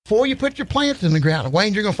before you put your plants in the ground,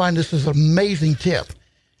 Wayne, you're going to find this is an amazing tip.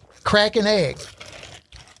 Crack an egg.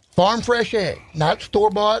 Farm fresh egg, not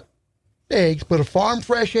store-bought eggs, but a farm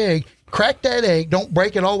fresh egg. Crack that egg. Don't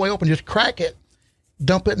break it all the way open. Just crack it.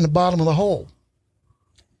 Dump it in the bottom of the hole.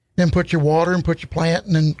 Then put your water and put your plant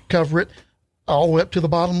and then cover it all the way up to the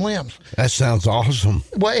bottom limbs. That sounds awesome.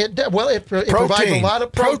 Well, it provides a lot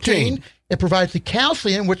of protein. It provides the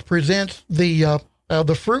calcium, which presents the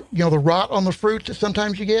fruit, the rot on the fruits that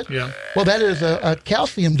sometimes you get. Yeah. Well, that is a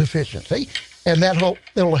calcium deficiency. And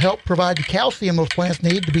it'll help provide the calcium those plants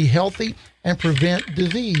need to be healthy and prevent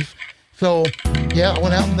disease. So, I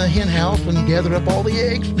went out in the hen house and gathered up all the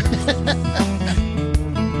eggs.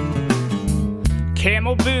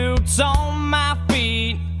 Camel boots on my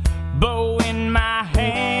feet, bow in my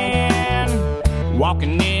hand,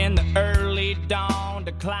 walking in the early dawn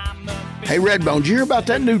to climb up. Hey, Redbone, did you hear about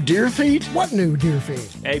that new deer feed? What new deer feed?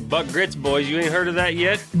 Hey, Buck Grits, boys, you ain't heard of that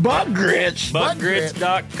yet? Buck Grits.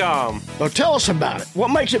 BuckGrits.com. Well, tell us about it. What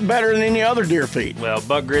makes it better than any other deer feed? Well,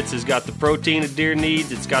 Buck Grits has got the protein a deer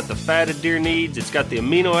needs, it's got the fat a deer needs, it's got the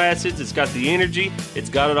amino acids, it's got the energy, it's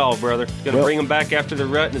got it all, brother. It's going to bring them back after the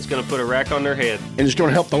rut, and it's going to put a rack on their head. And it's going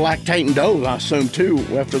to help the lactating does, I assume, too,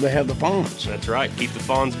 after they have the fawns. That's right. Keep the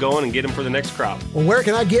fawns going and get them for the next crop. Well, where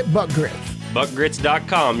can I get Buck Grits?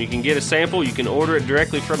 BuckGrits.com. You can get a sample, you can order it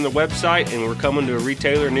directly from the website, and we're coming to a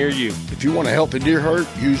retailer near you. If you want a healthy deer herd,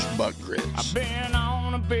 use Buck Grits. I've been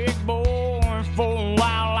on a big boy for a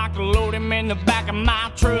while, I can load him in the back of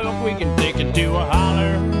my truck. We can take it to a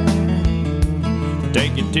holler,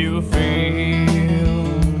 take it to a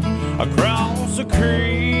field, across a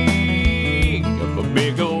creek, up a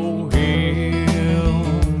big old hill.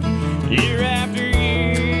 Year after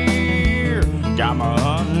year, got my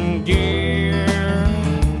hunting gear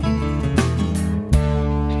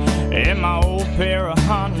and my old pair of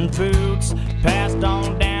hunting boots, passed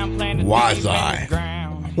on down, planted Wise deep in the Eye,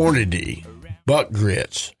 ground. Hornady, Buck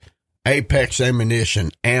Grits, Apex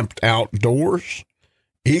Ammunition, Amped Outdoors,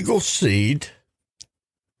 Eagle Seed.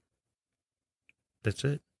 That's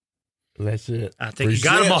it. That's it. I think you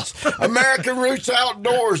got them all. American Roots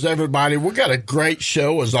Outdoors, everybody. We got a great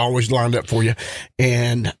show, as always, lined up for you.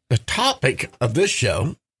 And the topic of this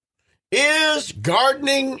show is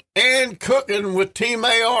gardening and cooking with Team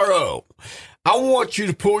ARO. I want you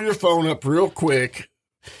to pull your phone up real quick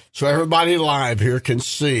so everybody live here can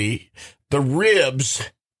see the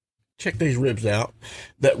ribs. Check these ribs out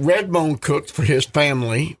that Redbone cooked for his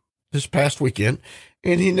family this past weekend,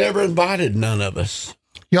 and he never invited none of us.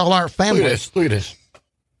 Y'all aren't family. Look at this. Look at this.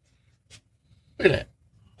 Look at that.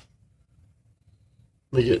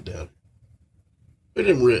 Let me get down. Look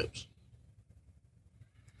at them ribs.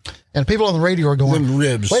 And people on the radio are going, Them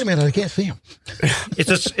ribs. wait a minute, I can't see them.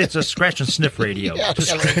 It's a scratch and sniff radio. Yeah,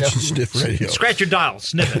 Scratch and sniff radio. Scratch your dial,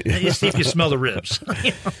 sniff it. You see if you smell the ribs.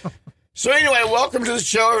 So anyway, welcome to the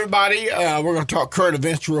show, everybody. We're going to talk current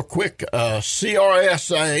events real quick.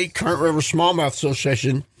 CRSA, Current River Smallmouth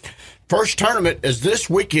Association, first tournament is this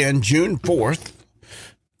weekend, June 4th,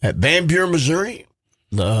 at Van Buren, Missouri.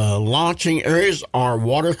 The launching areas are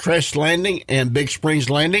Watercrest Landing and Big Springs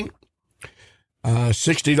Landing.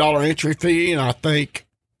 $60 entry fee, and I think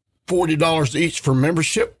 $40 each for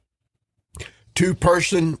membership.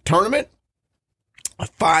 2-person tournament.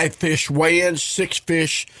 5 fish weigh-in, 6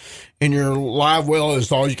 fish in your live well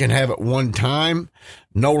is all you can have at one time.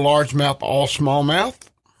 No largemouth, all smallmouth.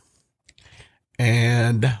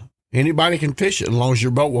 And anybody can fish it as long as your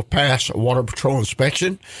boat will pass a water patrol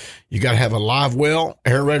inspection. You got to have a live well,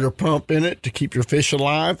 aerator pump in it to keep your fish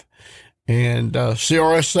alive. And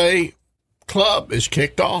CRSA Club is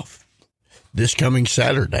kicked off this coming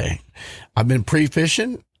Saturday. I've been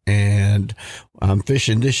pre-fishing, and I'm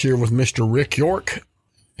fishing this year with Mr. Rick York.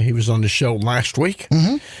 He was on the show last week,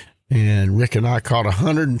 and Rick and I caught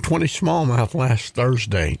 120 smallmouth last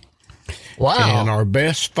Thursday. Wow. And our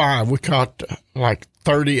best 5, we caught like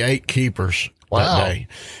 38 keepers that day.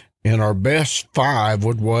 And our best 5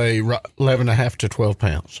 would weigh 11.5 to 12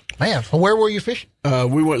 pounds. Man, so where were you fishing?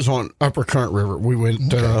 We was on Upper Current River. We went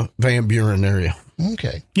Van Buren area.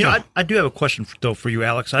 Okay. You know, I do have a question for you,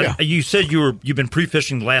 Alex. You said you've been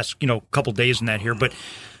pre-fishing the last couple days in that here, but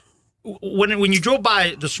when you drove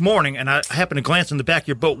by this morning and I happened to glance in the back of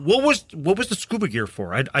your boat, what was the scuba gear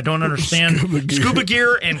for? I don't understand scuba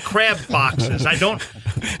gear and crab boxes. I don't.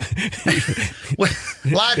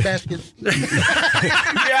 Live baskets. Yeah,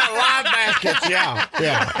 live baskets.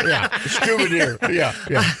 Yeah. Scuba gear. Yeah.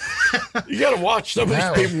 You got to watch. Some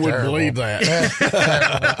of these people would believe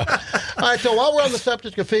that. All right, so while we're on the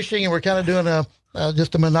subject of fishing and we're kind of doing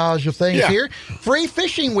just a menage of things here, Free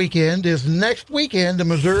Fishing Weekend is next weekend in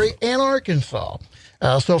Missouri and Arkansas.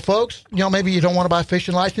 So, folks, maybe you don't want to buy a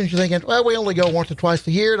fishing license. You're thinking, well, we only go once or twice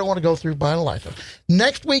a year. Don't want to go through buying a license.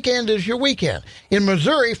 Next weekend is your weekend. In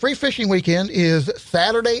Missouri, Free Fishing Weekend is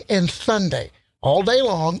Saturday and Sunday. All day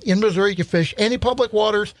long in Missouri, you can fish any public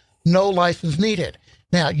waters, no license needed.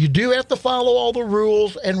 Now, you do have to follow all the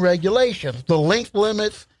rules and regulations, the length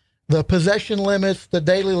limits, the possession limits, the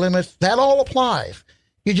daily limits. That all applies.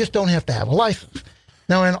 You just don't have to have a license.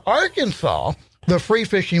 Now, in Arkansas, the Free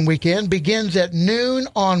Fishing Weekend begins at noon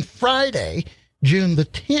on Friday, June the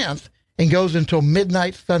 10th, and goes until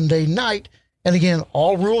midnight Sunday night. And again,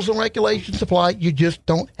 all rules and regulations apply. You just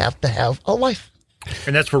don't have to have a license.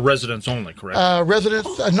 And that's for residents only, correct? Residents,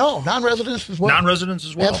 no, non-residents as well. Non-residents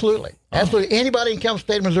as well? Absolutely. Absolutely. Anybody can come to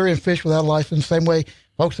the state of Missouri and fish without a license. Same way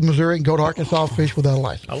folks in Missouri can go to Arkansas and fish without a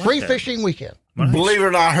license. Free Fishing Weekend. Nice. Believe it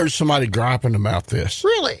or not, I heard somebody griping about this.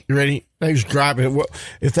 Really? You ready? They was griping. Well,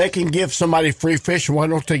 if they can give somebody free fishing, why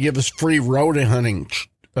don't they give us free rodent hunting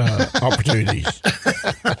opportunities?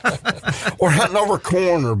 Or hunting over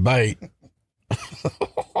corn or bait.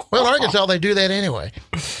 Well, in Arkansas, they do that anyway.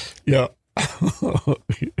 Yeah.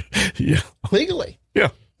 Yeah. Legally. Yeah.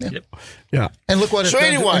 Yep. Yeah. And look what it's done.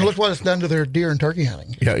 Anyway. And look what it's done to their deer and turkey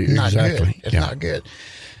hunting. Yeah, Not exactly. Good. It's not good.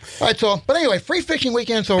 All right, but anyway, Free Fishing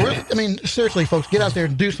Weekend. So, seriously, folks, get out there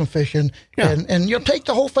and do some fishing. Yeah. And take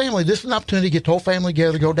the whole family. This is an opportunity to get the whole family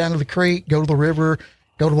together, go down to the creek, go to the river,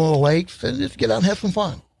 go to one of the lakes, and just get out and have some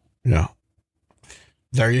fun. Yeah.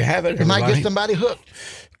 There you have it, You everybody. might get somebody hooked.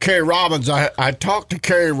 Kerry Robbins. I talked to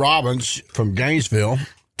Kerry Robbins from Gainesville.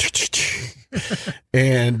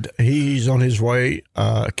 And he's on his way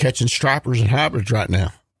catching stripers and hybrids right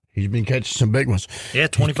now. He's been catching some big ones. Yeah,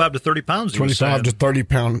 25 to 30 pounds. 25 to 30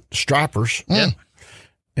 pound stripers. Yeah.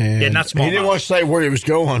 And Yeah, not small. he didn't want to say where he was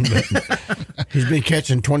going, but he's been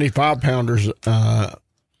catching 25 pounders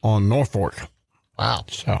on Norfolk. Wow.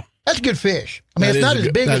 So That's good fish. I mean, That it's not is as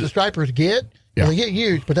good- big that as the is- stripers get. Yeah. They get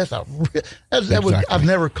huge, but that was Exactly. I've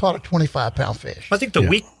never caught a 25-pound fish. I think the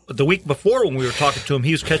week before when we were talking to him,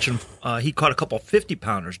 he was catching. He caught a couple of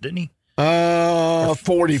 50-pounders, didn't he?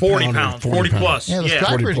 40 pounds, 40 plus. Yeah, the Yeah.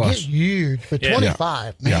 stripers 40 plus. get huge, but Yeah.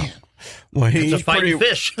 25, man. Yeah. Well, he's It's a fighting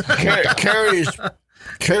pretty fish.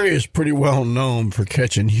 Kerry is pretty well known for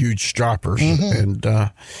catching huge stripers, and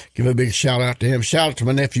give a big shout out to him. Shout out to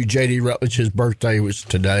my nephew J.D. Rutledge. His birthday was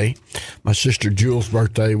today. My sister Jules'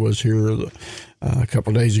 birthday was here a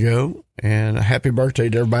couple of days ago, and a happy birthday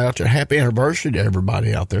to everybody out there. Happy anniversary to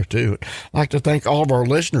everybody out there too. I'd like to thank all of our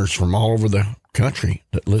listeners from all over the country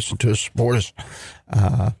that listen to us, support us.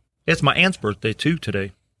 It's my aunt's birthday too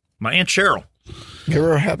today. My aunt Cheryl. Give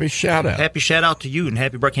her a happy shout out. Happy shout out to you and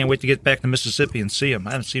happy birthday. Can't wait to get back to Mississippi and see him.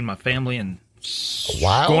 I haven't seen my family in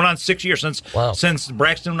going on 6 years since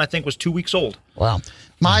Braxton, I think, was 2 weeks old. Wow.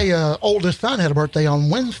 My oldest son had a birthday on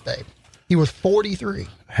Wednesday. He was 43.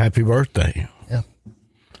 Happy birthday. Yeah.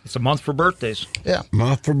 It's a month for birthdays. Yeah.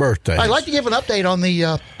 Month for birthdays. I'd like to give an update on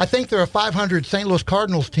the, I think they're a 500 St. Louis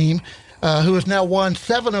Cardinals team who has now won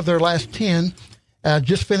 7 of their last 10.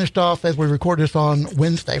 Just finished off, as we record this on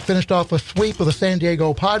Wednesday, finished off a sweep of the San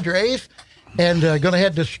Diego Padres and going to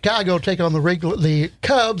head to Chicago to take on the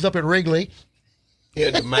Cubs up at Wrigley. He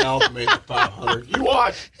had to mouth me the 500. You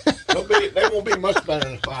watch. They won't be much better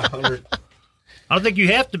than 500. I don't think you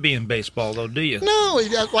have to be in baseball, though, do you? No,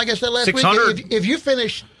 like I said last 600. week, if you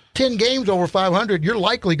finish 10 games over 500, you're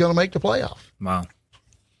likely going to make the playoff. Wow.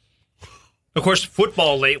 Of course,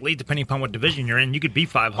 football lately, depending upon what division you're in, you could be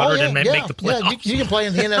 500 and make the playoffs. Yeah, you can play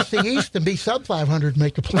in the NFC East and be sub 500 and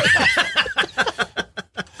make the playoffs.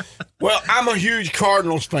 Well, I'm a huge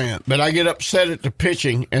Cardinals fan, but I get upset at the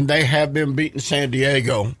pitching, and they have been beating San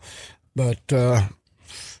Diego. But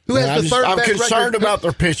Who has the third I'm best concerned record? about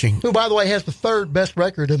their pitching. Who, by the way, has the third best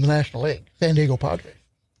record in the National League? San Diego Padres.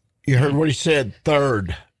 You heard what he said.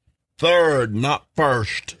 Third, not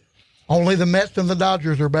first. Only the Mets and the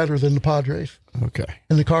Dodgers are better than the Padres. Okay.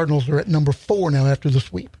 And the Cardinals are at number 4 now after the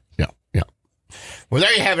sweep. Yeah. Well,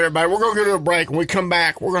 there you have it, everybody. We're going to go to a break. When we come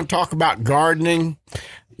back, we're going to talk about gardening.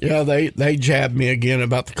 Yeah, they jabbed me again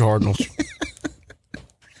about the Cardinals.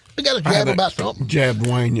 We got to jab about something. Jabbed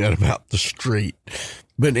Wayne yet about the street.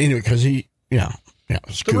 But anyway, because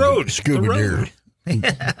scuba deer.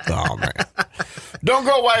 Oh, man. Don't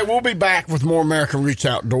go away. We'll be back with more American Roots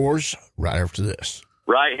Outdoors right after this.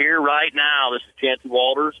 Right here, right now. This is Chancey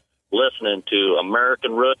Walters listening to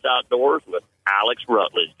American Roots Outdoors with Alex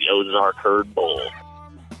Rutledge, the Ozark Herd Bull.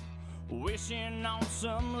 Wishing on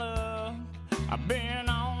some love. I've been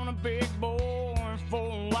on a big boy for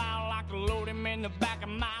a while. I could load him in the back of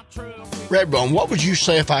my truck. Redbone, what would you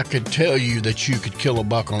say if I could tell you that you could kill a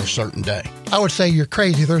buck on a certain day? I would say you're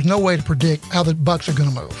crazy. There's no way to predict how the bucks are going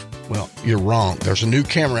to move. Well, you're wrong. There's a new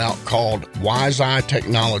camera out called Wise Eye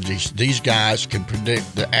Technologies. These guys can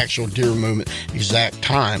predict the actual deer movement, exact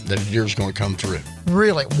time that a deer is going to come through.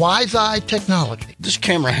 Really? Wise Eye Technology. This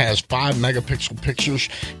camera has 5 megapixel pictures,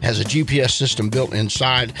 has a GPS system built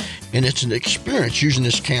inside, and it's an experience using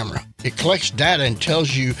this camera. It collects data and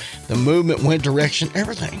tells you the movement, wind direction,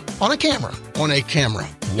 everything. On a camera. On a camera.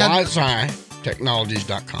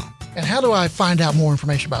 WiseEyeTechnologies.com. And how do I find out more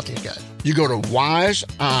information about these guys? You go to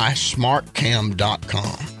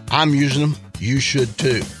WiseEyeSmartCam.com. I'm using them. You should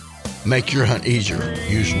too. Make your hunt easier.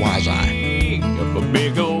 Use Wise Eye. Up a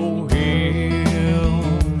big old hill,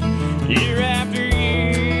 year after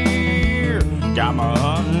year, got my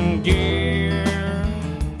hunting gear.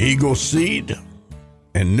 Eagle Seed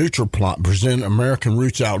and Nutriplot present American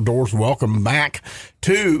Roots Outdoors. Welcome back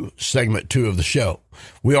to segment 2 of the show.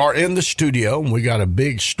 We are in the studio, and we got a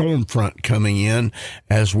big storm front coming in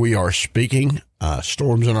as we are speaking.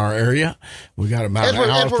 Storms in our area. We got about an hour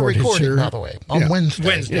as we're for it recording, here. by the way, on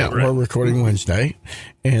Wednesday. Yeah, right. We're recording Wednesday,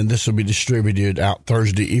 and this will be distributed out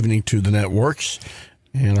Thursday evening to the networks,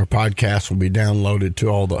 and our podcast will be downloaded to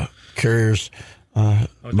all the carriers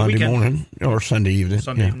Monday weekend. morning or Sunday evening.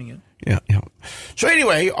 Sunday evening, Yeah. So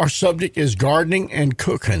anyway, our subject is gardening and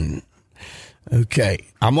cooking. Okay,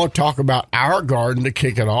 I'm going to talk about our garden to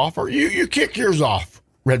kick it off, or you kick yours off,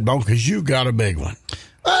 Redbone, because you got a big one.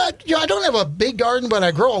 I don't have a big garden, but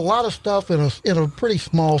I grow a lot of stuff in a pretty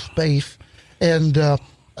small space. And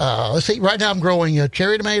let's see, right now I'm growing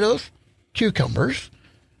cherry tomatoes, cucumbers,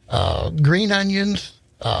 green onions,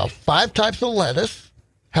 5 types of lettuce,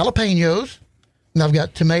 jalapenos, and I've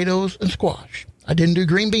got tomatoes and squash. I didn't do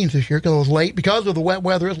green beans this year because I was late. Because of the wet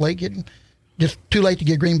weather, it's late getting, just too late to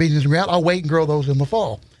get green beans in the ground. I'll wait and grow those in the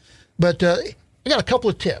fall. But I got a couple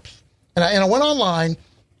of tips. And I went online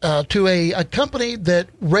to a company that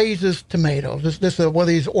raises tomatoes. This is one of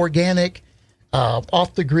these organic,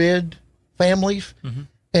 off-the-grid families. Mm-hmm.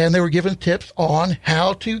 And they were giving tips on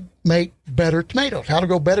how to make better tomatoes, how to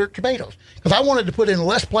grow better tomatoes. Because I wanted to put in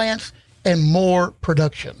less plants and more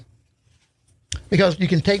production. Because you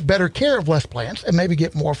can take better care of less plants and maybe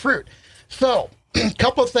get more fruit. So, a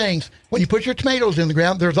couple of things. When you put your tomatoes in the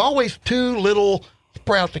ground, there's always 2 little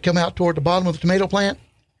sprouts that come out toward the bottom of the tomato plant.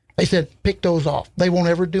 They said, pick those off. They won't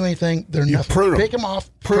ever do anything. They're nothing. Prune them. Pick them off.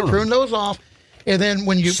 Prune those off. And then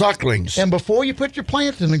when you... Sucklings. And before you put your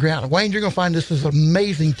plants in the ground, Wayne, you're going to find this is an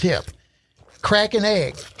amazing tip. Crack an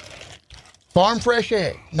egg. Farm fresh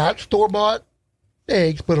egg. Not store-bought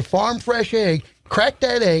eggs, but a farm fresh egg. Crack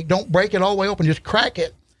that egg. Don't break it all the way open. Just crack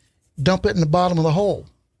it. Dump it in the bottom of the hole.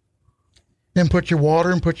 Then put your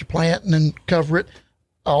water and put your plant and then cover it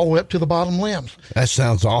all the way up to the bottom limbs. That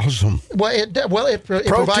sounds awesome. Well, it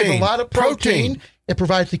provides a lot of protein. It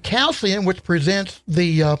provides the calcium, which presents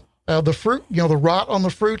the fruit, the rot on the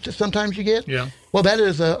fruits that sometimes you get. Yeah. Well, that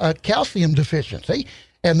is a calcium deficiency,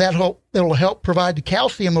 and that'll help provide the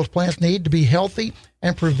calcium those plants need to be healthy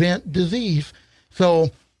and prevent disease.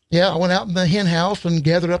 So, yeah, I went out in the hen house and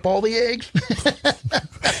gathered up all the eggs.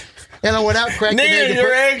 And I went out and cracked the egg.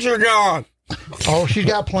 Your eggs are gone. Oh, she's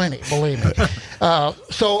got plenty, believe me.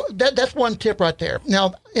 So that's one tip right there.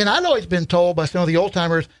 Now, and I've always been told by some of the old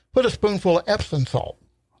timers, put a spoonful of Epsom salt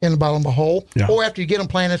in the bottom of the hole, or after you get them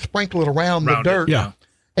planted, sprinkle it around the dirt,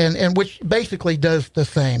 and which basically does the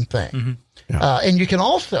same thing. Mm-hmm. Yeah. And you can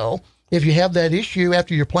also, if you have that issue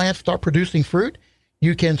after your plants start producing fruit,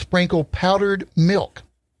 you can sprinkle powdered milk.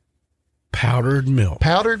 Powdered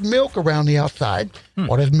milk around the outside.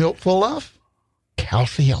 What is milk full of?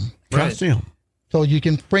 Calcium. Calcium. So you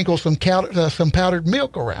can sprinkle some powdered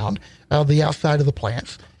milk around the outside of the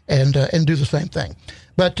plants and do the same thing.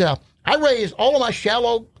 But I raise all of my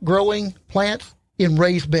shallow growing plants in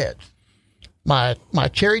raised beds. My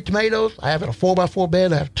cherry tomatoes, I have in a 4x4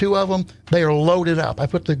 bed. I have 2 of them. They are loaded up. I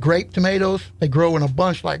put the grape tomatoes. They grow in a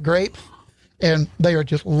bunch like grapes, and they are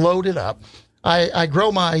just loaded up. I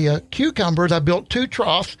grow my cucumbers. I built 2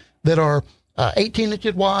 troughs that are 18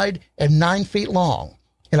 inches wide and 9 feet long.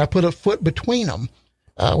 And I put a foot between them,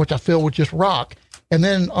 which I fill with just rock. And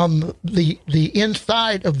then on the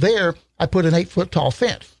inside of there, I put an 8-foot tall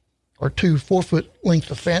fence, or 2 4-foot lengths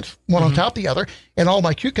of fence, one on top of the other. And all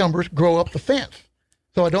my cucumbers grow up the fence.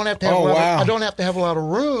 So I don't have to have I don't have to have a lot of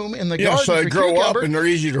room in the garden. Yeah, so they grow cucumber. up and they're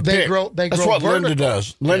easy to pick. That's what vertical. Linda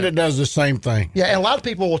does. Linda does the same thing. Yeah, and a lot of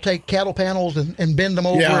people will take cattle panels and bend them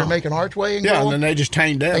over and make an archway and and then they just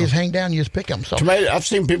hang down. They just hang down and you just pick them. So I've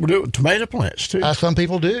seen people do it with tomato plants too. Some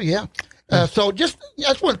people do, yeah. So I just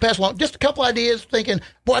want to pass along just a couple ideas. Thinking,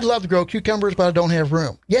 boy, I'd love to grow cucumbers, but I don't have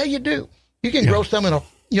room. Yeah, you do. You can grow some in a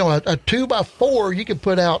 2x4. You could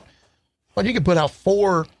put out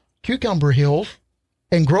 4 cucumber hills,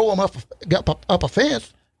 and grow them up a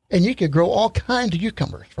fence, and you could grow all kinds of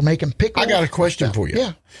cucumbers for making pickles. I got a question for you.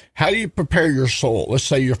 Yeah. How do you prepare your soil? Let's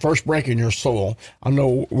say you're first breaking your soil. I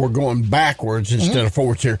know we're going backwards instead of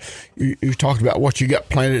forwards here. You talked about what you got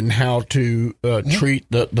planted and how to treat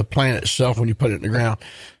the plant itself when you put it in the ground.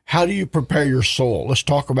 How do you prepare your soil? Let's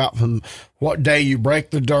talk about from what day you break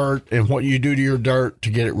the dirt and what you do to your dirt to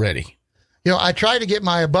get it ready. I try to get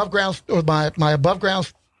my above ground or my above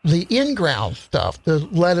ground, the in ground stuff, the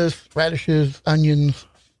lettuce, radishes, onions,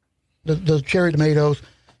 the cherry tomatoes.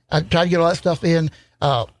 I try to get all that stuff in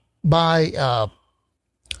by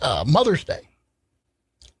Mother's Day.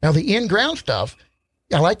 Now, the in-ground stuff,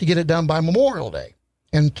 I like to get it done by Memorial Day.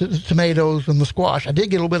 And the tomatoes and the squash. I did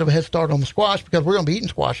get a little bit of a head start on the squash because we're going to be eating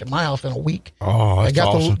squash at my house in a week. Oh, that's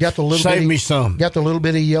awesome. Save me some. Got the little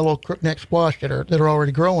bitty yellow crookneck squash that are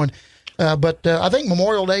already growing. But I think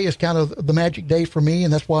Memorial Day is kind of the magic day for me,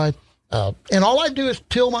 and that's why. And all I do is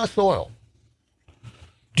till my soil.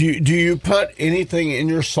 Do you put anything in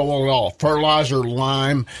your soil at all? Fertilizer,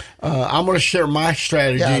 lime? I'm going to share my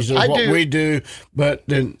strategies of what we do, but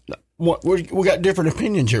then we got different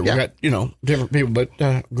opinions here. Yeah. We got different people. But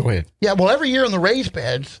go ahead. Yeah, well, every year in the raised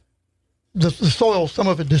beds, the soil, some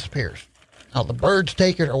of it disappears. Now the birds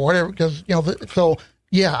take it or whatever because so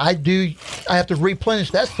yeah, I do. I have to replenish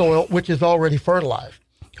that soil which is already fertilized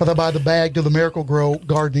because I buy the bag of the Miracle Grow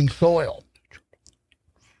gardening soil.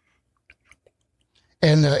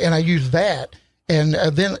 And I use that, and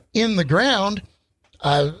then in the ground,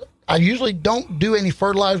 I usually don't do any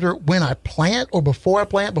fertilizer when I plant or before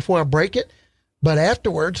I break it, but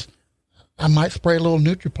afterwards, I might spray a little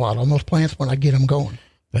NutriPlot on those plants when I get them going.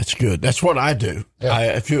 That's good. That's what I do.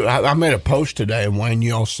 Yeah. I made a post today, and Wayne,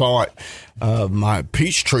 you all saw it. My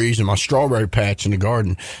peach trees and my strawberry patch in the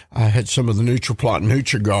garden. I had some of the NutriPlot and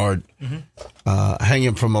NutriGuard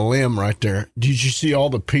hanging from a limb right there. Did you see all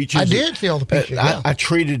the peaches? I did see all the peaches. Yeah. I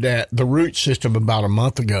treated the root system about a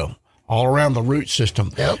month ago, all around the root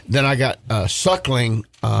system. Yep. Then I got suckling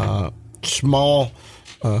small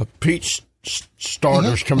peach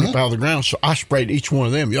starters coming up out of the ground, so I sprayed each one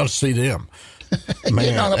of them. You ought to see them.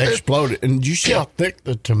 Man, they exploded. And did you see how thick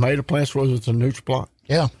the tomato plants was with the NutriPlot?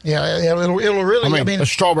 Yeah. It'll really. I mean the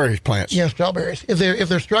strawberry plants. Yeah, strawberries. If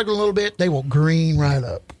they're struggling a little bit, they will green right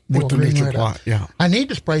up. With the NutriPlot, yeah. I need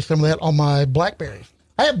to spray some of that on my blackberries.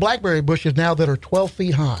 I have blackberry bushes now that are 12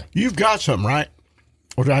 feet high. You've got some, right?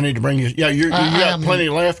 Or do I need to bring you? Yeah, you got plenty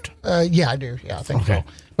left. Yeah, I do. Yeah, I think so.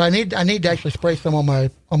 But I need to actually spray some on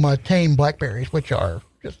my tame blackberries, which are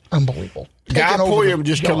just unbelievable. Guy Pulliam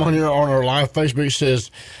just come on here on our live Facebook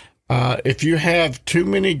says, if you have too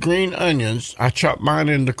many green onions, I chop mine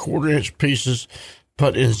into 1/4-inch pieces,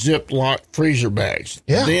 put in Ziploc freezer bags.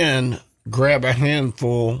 Yeah. Then grab a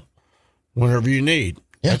handful whenever you need.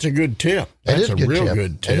 Yeah. That's a good tip. That's a real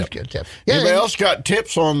good tip. That is a good tip. Yeah, anybody else got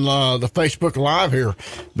tips on the Facebook Live here?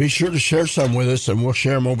 Be sure to share some with us, and we'll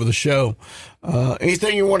share them over the show.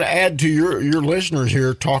 Anything you want to add to your listeners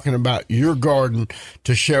here talking about your garden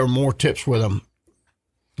to share more tips with them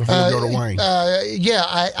before we go to Wayne?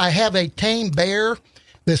 I have a tame bear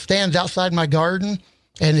that stands outside my garden,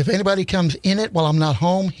 and if anybody comes in it while I'm not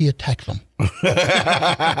home, he attacks them.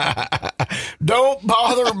 Don't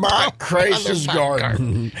bother Mike Crace's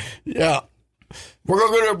garden. Yeah. We're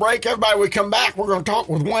going to go to a break, everybody. When we come back, we're going to talk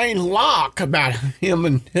with Wayne Locke about him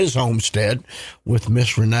and his homestead with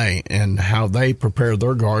Miss Renee and how they prepare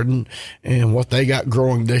their garden and what they got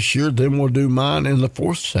growing this year. Then we'll do mine in the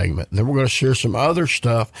 4th segment. Then we're going to share some other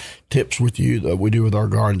stuff, tips with you that we do with our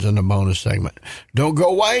gardens in the bonus segment. Don't go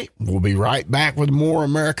away. We'll be right back with more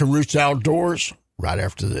American Roots Outdoors right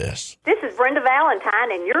after this. This is Brenda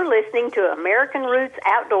Valentine, and you're listening to American Roots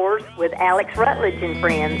Outdoors with Alex Rutledge and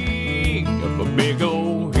friends. Up a big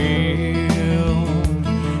old hill,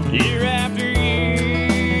 year after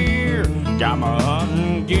year, got my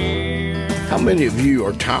hunting gear. How many of you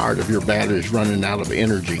are tired of your batteries running out of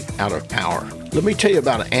energy, out of power? Let me tell you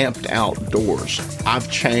about Amped Outdoors.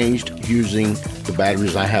 I've changed using the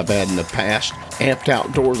batteries I have had in the past. Amped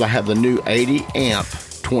Outdoors, I have the new 80 amp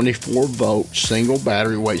 24-volt single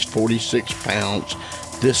battery, weighs 46 pounds.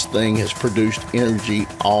 This thing has produced energy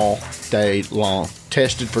all day long.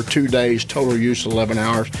 Tested for 2 days, total use 11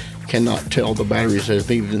 hours. Cannot tell the batteries have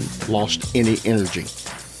even lost any energy.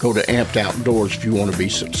 Go to Amped Outdoors if you want to be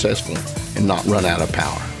successful and not run out of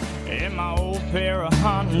power. In my old pair of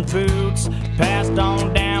hunting boots, passed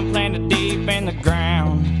on down, planted deep in the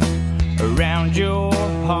ground, around your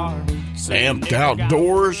heart. Amped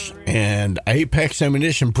Outdoors and Apex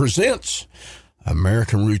Ammunition presents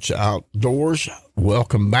American Roots Outdoors.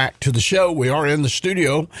 Welcome back to the show. We are in the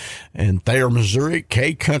studio in Thayer, Missouri,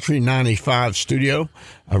 K Country 95 studio,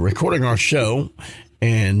 recording our show.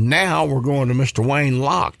 And now we're going to Mr. Wayne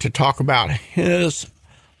Locke to talk about his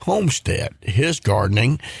homestead, his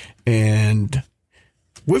gardening. And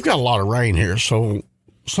we've got a lot of rain here, so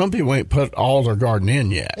some people ain't put all their garden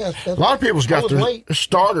in yet. Yes, a lot of people's got their late.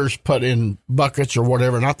 starters put in buckets or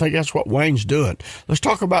whatever, and I think that's what Wayne's doing. Let's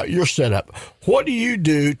talk about your setup. What do you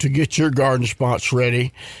do to get your garden spots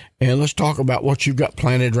ready? And let's talk about what you've got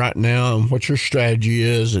planted right now and what your strategy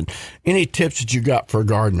is and any tips that you got for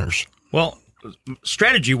gardeners. Well,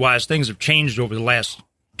 strategy-wise, things have changed over the last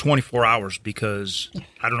 24 hours because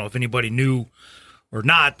I don't know if anybody knew or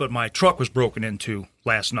not, but my truck was broken into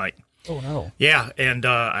last night. Oh, no. Yeah, and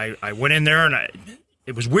I went in there, and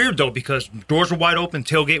it was weird, though, because doors were wide open,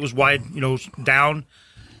 tailgate was wide, down,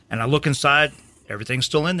 and I look inside, everything's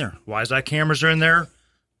still in there. WiseEye cameras are in there.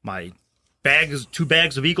 My two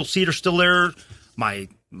bags of Eagle Seed are still there. My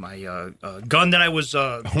gun that I was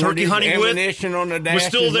turkey hunting with ammunition on the dash was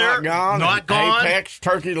still there. Not gone. Apex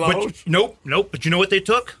turkey loads. Nope. But you know what they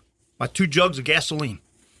took? My 2 jugs of gasoline.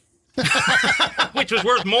 Which was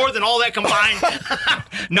worth more than all that combined.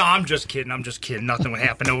 No, I'm just kidding. Nothing would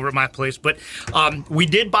happen over at my place. But we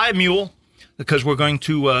did buy a mule because we're going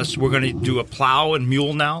to do a plow and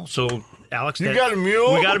mule now. So Alex, you got a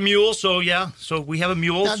mule? We got a mule. So yeah. So we have a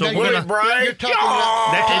mule. Now, so now we're you're talking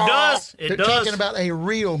about, it does. You're talking about a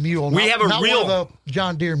real mule. We have a not real, one of the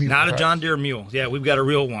John Deere mule. Not a John Deere mule. Yeah, we've got a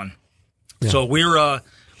real one. Yeah. So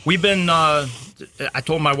we've been. I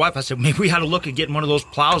told my wife, I said, maybe we had to look at getting one of those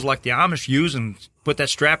plows like the Amish use and put that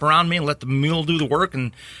strap around me and let the mule do the work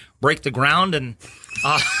and break the ground. And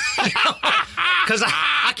because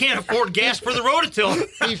I can't afford gas for the rototill.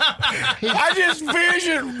 I just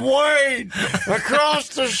visioned Wayne across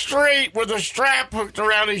the street with a strap hooked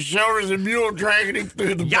around his shoulders and mule dragging him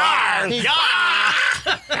through the bars.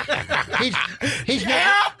 He's never,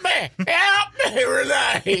 help me,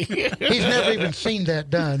 Renee. He's never even seen that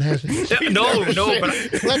done, has he? No, but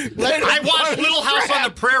I watched Little House on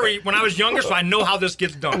the Prairie when I was younger, so I know how this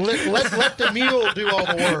gets done. Let the mule do all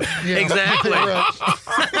the work. Yeah. Exactly.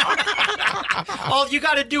 All you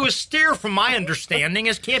got to do is steer, from my understanding.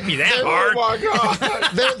 It can't be that hard. Oh, my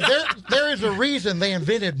God. There is a reason they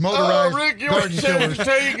invented motorized Rick, you garden tillers.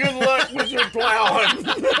 tell you good luck with your plowing.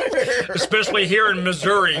 Especially here in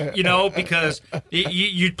Missouri, because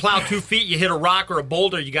you plow 2 feet, you hit a rock or a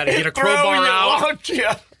boulder, you got to get a crowbar out.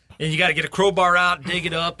 And you got to get a crowbar out, dig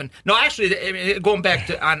it up. And no, actually, going back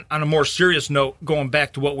to on a more serious note, going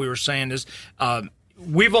back to what we were saying is,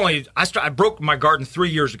 I broke my garden 3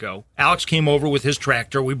 years ago. Alex came over with his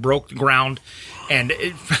tractor. We broke the ground, and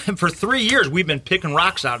for 3 years we've been picking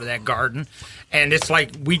rocks out of that garden. And it's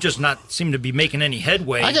like we just not seem to be making any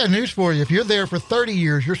headway. I got news for you. If you're there for 30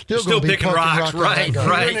 years, you're still going to be picking rocks, right? In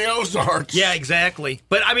the Ozarks. Yeah, exactly.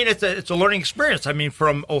 But I mean, it's a learning experience. I mean,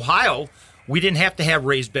 from Ohio, we didn't have to have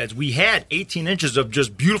raised beds. We had 18 inches of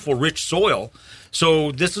just beautiful, rich soil.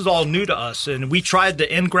 So this is all new to us, and we tried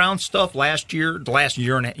the in-ground stuff the last year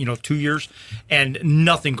and 2 years, and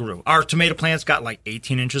nothing grew. Our tomato plants got like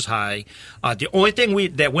 18 inches high. The only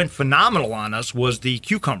thing that went phenomenal on us was the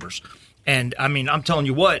cucumbers, and I mean, I'm telling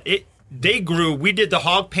you what, they grew. We did the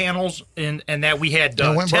hog panels, and that we had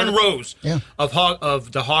 10 rows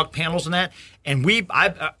of the hog panels and that, and we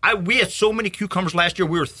had so many cucumbers last year,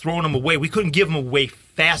 we were throwing them away. We couldn't give them away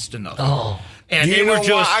fast enough. Oh. And they were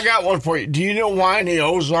just. I got one for you. Do you know why in the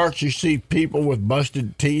Ozarks you see people with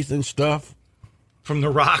busted teeth and stuff? From the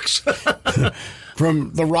rocks.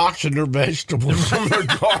 From the rocks in their vegetables, from their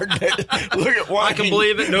garden. Look at why. I can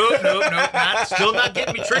believe it. No. Still not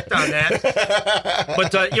getting me tricked on that.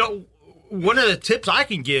 But, one of the tips I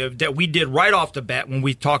can give that we did right off the bat when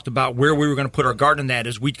we talked about where we were going to put our garden at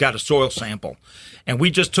is we got a soil sample. And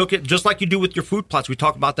we just took it, just like you do with your food plots. We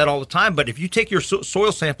talk about that all the time. But if you take your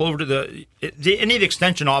soil sample over to any of the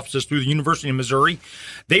extension offices through the University of Missouri,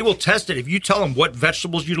 they will test it. If you tell them what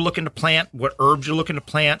vegetables you're looking to plant, what herbs you're looking to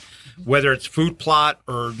plant, whether it's food plot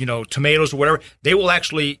or, tomatoes or whatever, they will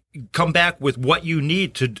actually come back with what you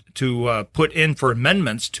need to put in for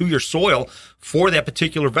amendments to your soil for that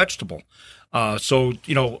particular vegetable. So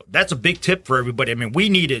that's a big tip for everybody. I mean, we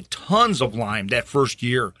needed tons of lime that first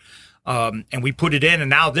year. And we put it in, and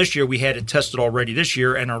now this year we had it tested already this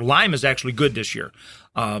year, and our lime is actually good this year.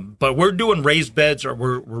 But we're doing raised beds, or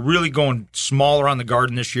we're really going smaller on the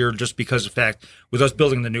garden this year just because of the fact with us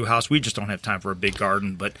building the new house, we just don't have time for a big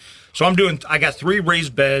garden. But so I got 3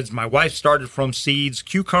 raised beds. My wife started from seeds,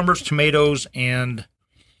 cucumbers, tomatoes, and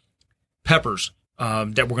peppers.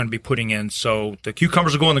 that we're going to be putting in. So the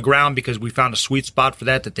cucumbers will go in the ground because we found a sweet spot for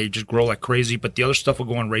that they just grow like crazy. But the other stuff will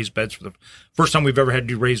go in raised beds for the first time we've ever had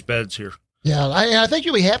to do raised beds here. Yeah, I think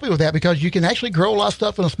you'll be happy with that because you can actually grow a lot of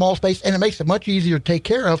stuff in a small space, and it makes it much easier to take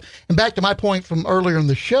care of. And back to my point from earlier in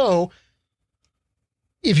the show,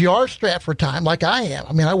 if you are strapped for time, like I am,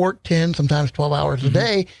 I mean, I work 10, sometimes 12 hours a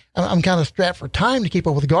day. I'm kind of strapped for time to keep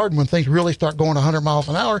up with the garden when things really start going 100 miles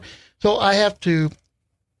an hour. So I have to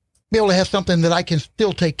be able to have something that I can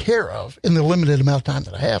still take care of in the limited amount of time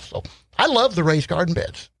that I have. So I love the raised garden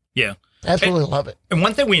beds. Yeah. Absolutely love it. And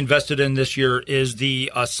one thing we invested in this year is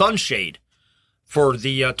the sunshade for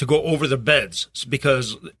the to go over the beds,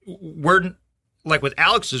 because we're like with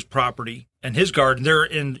Alex's property and his garden, they're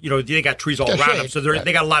in, they got trees all around them. So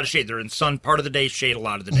they got a lot of shade. They're in sun part of the day, shade a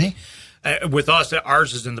lot of the day. With us,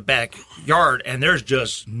 ours is in the backyard, and there's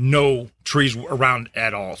just no trees around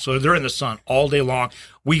at all. So they're in the sun all day long.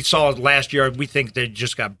 We saw last year, we think they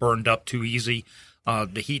just got burned up too easy.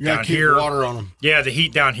 The heat down here, water on them. Yeah, the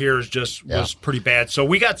heat down here is was pretty bad. So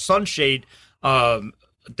we got sunshade that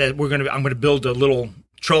I'm going to build a little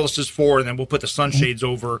trellises for, and then we'll put the sunshades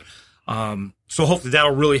over. So hopefully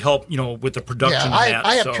that'll really help, with the production. Yeah,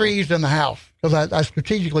 I have trees in the house because I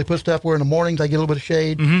strategically put stuff where in the mornings I get a little bit of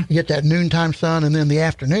shade, you get that noontime sun, and then in the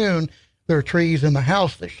afternoon there are trees in the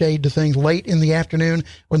house that shade the things late in the afternoon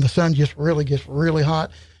when the sun just really gets really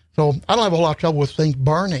hot. So I don't have a whole lot of trouble with things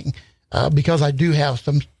burning because I do have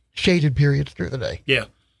some shaded periods through the day. Yeah.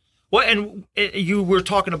 Well, and you were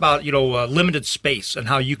talking about, limited space and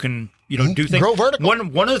how you can, do things. Grow vertical.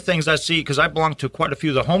 One of the things I see, because I belong to quite a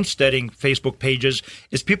few of the homesteading Facebook pages,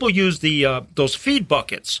 is people use the those feed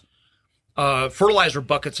buckets, fertilizer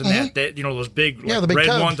buckets, and that those big, the big red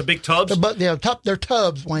tubs. ones, the big tubs. They're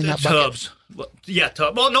tubs, Wayne, not tubs. Buckets. Yeah,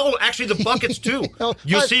 tub. Well, no, actually, the buckets too.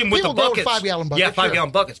 You see them with the buckets. 5-gallon buckets. Yeah,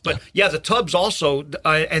 5-gallon buckets. But the tubs also,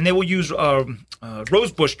 and they will use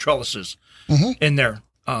rosebush trellises in there.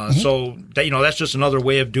 So that that's just another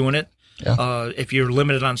way of doing it. Yeah. If you're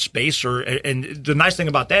limited on space, and the nice thing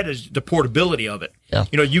about that is the portability of it. Yeah.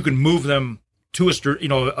 You can move them to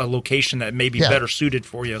a location that may be better suited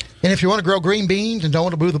for you. And if you want to grow green beans and don't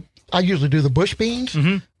want to I usually do the bush beans,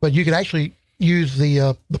 but you can actually use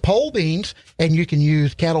the pole beans, and you can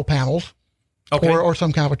use cattle panels or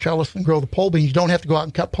some kind of a trellis and grow the pole beans. You don't have to go out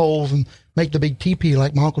and cut poles and make the big teepee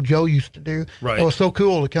like my Uncle Joe used to do. Right. It was so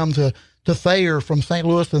cool to come to Thayer from St.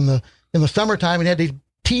 Louis in the summertime and had these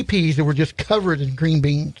teepees that were just covered in green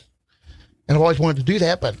beans. And I've always wanted to do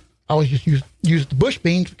that, but I always just use the bush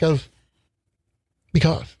beans because he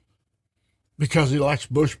likes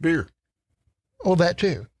bush beer. Oh, that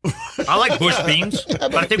too. I like bush beans,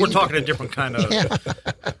 but I think we're talking a different kind of. Yeah.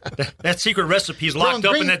 That secret recipe is locked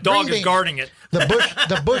up, and that dog is guarding it.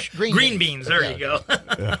 The bush green beans. There you go.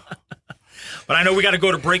 Yeah. But I know we got to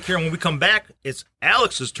go to break here, and when we come back, it's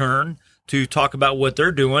Alex's turn to talk about what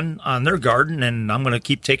they're doing on their garden, and I'm going to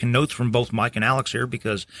keep taking notes from both Mike and Alex here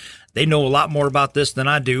because they know a lot more about this than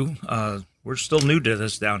I do. We're still new to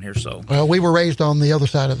this down here, so. Well, we were raised on the other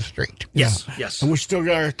side of the street. Yes. And we still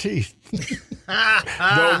got our teeth.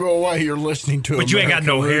 Don't go away. You're listening to But you ain't got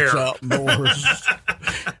no hair. Outdoors.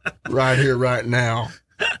 Right here, right now.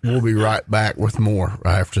 We'll be right back with more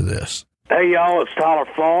right after this. Hey, y'all, it's Tyler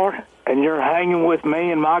Ford, and you're hanging with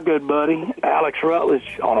me and my good buddy, Alex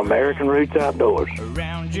Rutledge, on American Roots Outdoors.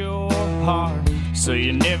 Around your heart, so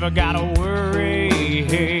you never gotta worry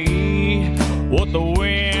what the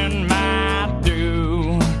wind might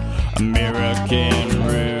do. American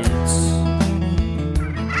Roots.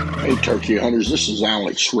 Hey, turkey hunters, this is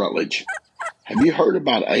Alex Rutledge. Have you heard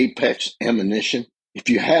about Apex Ammunition? If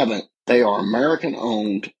you haven't, they are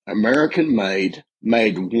American-owned, American-made,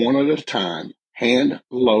 made one at a time,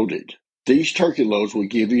 hand-loaded. These turkey loads will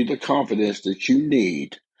give you the confidence that you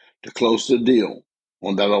need to close the deal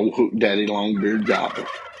on that old Hook Daddy Longbeard gobbler.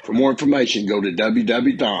 For more information, go to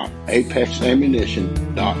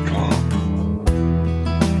www.apexammunition.com.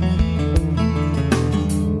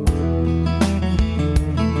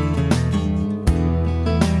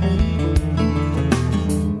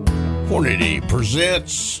 Hornady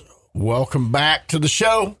presents. Welcome back to the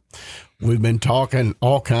show. We've been talking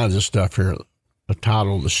all kinds of stuff here. The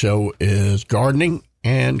title of the show is Gardening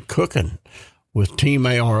and Cooking with Team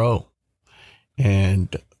ARO.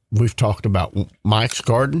 And we've talked about Mike's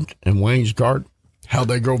garden and Wayne's garden, how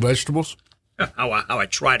they grow vegetables. How I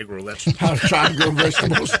try to grow vegetables. How to try to grow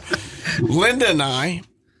vegetables. Linda and I,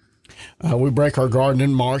 we break our garden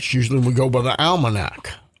in March. Usually we go by the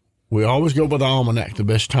almanac. We always go by the almanac, the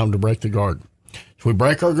best time to break the garden. So we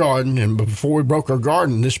break our garden, and before we broke our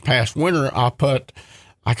garden this past winter, I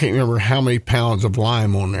can't remember how many pounds of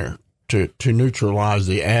lime on there to neutralize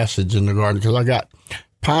the acids in the garden because I got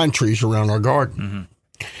pine trees around our garden.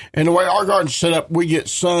 And the way our garden's set up, we get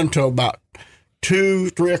sun till about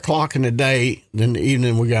 2-3 o'clock in the day. Then in the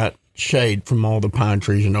evening, we got shade from all the pine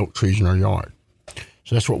trees and oak trees in our yard.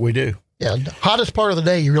 So that's what we do. Yeah, the hottest part of the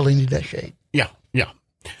day, you really need that shade. Yeah.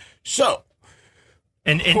 So,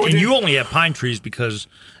 and you only have pine trees because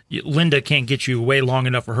Linda can't get you away long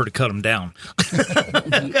enough for her to cut them down.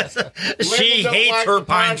 She hates her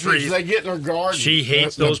pine trees. They get in her garden. She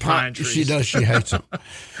hates those pine trees. She does. She hates them.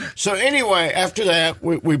 So anyway, after that,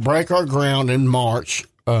 we break our ground in March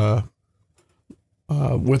with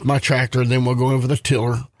my tractor. Then we'll go in with the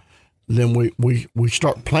tiller. Then we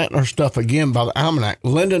start planting our stuff again by the almanac.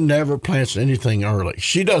 Linda never plants anything early.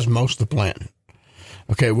 She does most of the planting.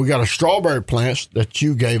 Okay, we got our strawberry plants that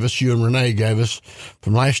you and Renee gave us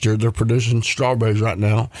from last year. They're producing strawberries right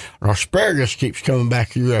now. Our asparagus keeps coming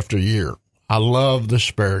back year after year. I love the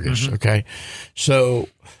asparagus, okay? So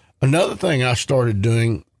another thing I started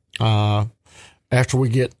doing after we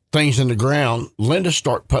get things in the ground, Linda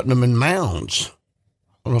start putting them in mounds.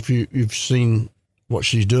 I don't know if you've seen what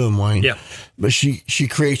she's doing, Wayne. Yeah. But she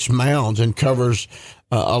creates mounds and covers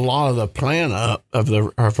a lot of the plant up of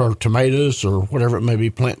her tomatoes or whatever it may be,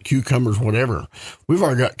 plant cucumbers, whatever. We've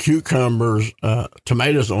already got cucumbers,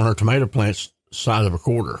 tomatoes on our tomato plants size of a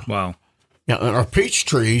quarter. Wow. Yeah, and our peach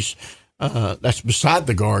trees, that's beside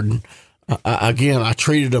the garden. Again, I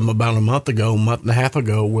treated them about a month and a half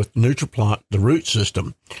ago with NutriPlant, the root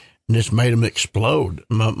system, and it's made them explode.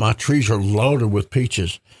 My trees are loaded with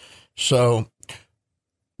peaches. So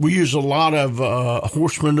we use a lot of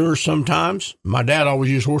horse manure sometimes. My dad always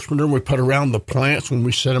used horse manure. We put around the plants when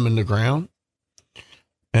we set them in the ground.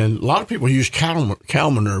 And a lot of people use cow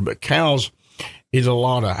manure, but cows eat a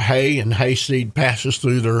lot of hay, and hay seed passes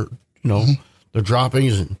through their, their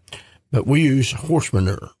droppings. But we use horse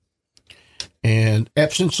manure. And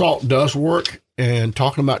Epsom salt does work. And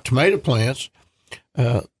talking about tomato plants,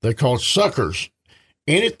 they're called suckers.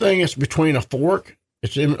 Anything that's between a fork,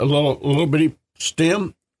 it's in a little bitty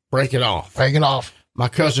stem, break it off. My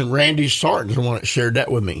cousin Randy Sarton is the one that shared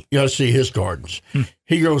that with me. You ought to see his gardens.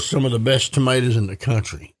 He grows some of the best tomatoes in the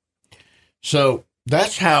country. So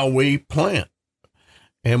that's how we plant.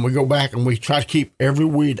 And we go back and we try to keep every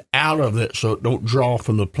weed out of it so it don't draw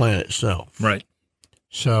from the plant itself. Right.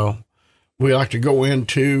 So we like to go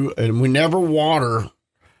into, and we never water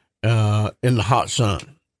in the hot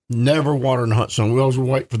sun. Never water in the hot sun. We always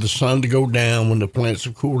wait for the sun to go down when the plants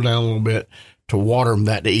have cooled down a little bit to water them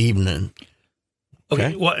that evening.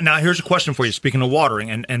 Okay. Well, now here's a question for you. Speaking of watering,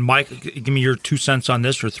 and Mike, give me your 2 cents on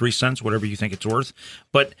this, or 3 cents, whatever you think it's worth.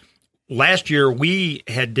 But last year we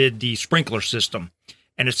did the sprinkler system,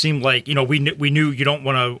 and it seemed like we knew you don't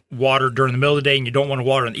want to water during the middle of the day, and you don't want to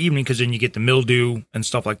water in the evening because then you get the mildew and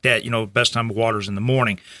stuff like that. Best time to water is in the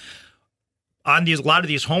morning. On a lot of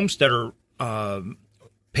these homesteader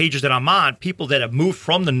pages that I'm on, people that have moved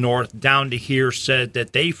from the north down to here said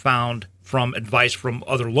that they found from advice from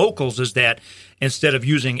other locals is that instead of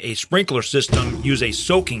using a sprinkler system, use a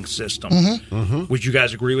soaking system. Would you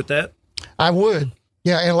guys agree with that? I would.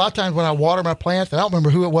 Yeah, and a lot of times when I water my plants, and I don't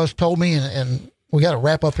remember who it was told me, and we got to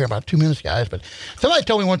wrap up here in about 2 minutes, guys, but somebody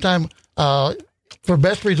told me one time, for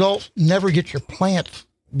best results, never get your plants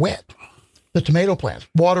wet, the tomato plants.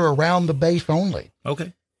 Water around the base only.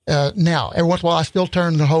 Okay. Now, every once in a while, I still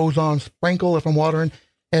turn the hose on, sprinkle if I'm watering,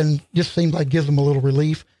 and just seems like gives them a little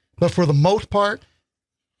relief. But for the most part,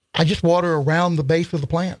 I just water around the base of the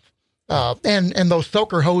plants. And those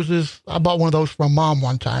soaker hoses, I bought one of those from Mom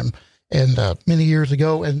one time and many years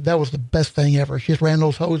ago, and that was the best thing ever. She just ran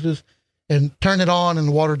those hoses and turned it on, and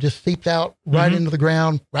the water just seeped out right into the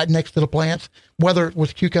ground, right next to the plants, whether it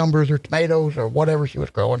was cucumbers or tomatoes or whatever she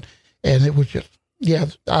was growing. And it was just,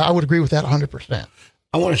 I would agree with that 100%.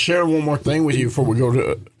 I want to share one more thing with you before we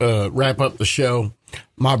go to wrap up the show.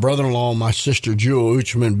 My brother-in-law and my sister, Jewel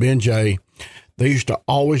Uchman Benjay, they used to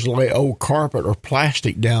always lay old carpet or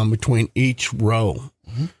plastic down between each row.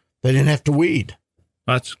 They didn't have to weed.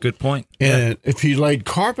 That's a good point. And if you laid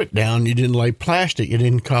carpet down, you didn't lay plastic, it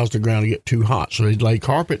didn't cause the ground to get too hot. So they'd lay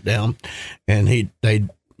carpet down, and they'd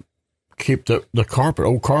keep the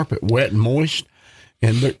old carpet wet and moist.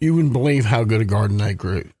 And you wouldn't believe how good a garden they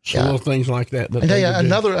grew. So little things like that. And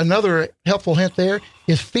another helpful hint there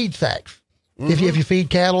is feed sacks. If you feed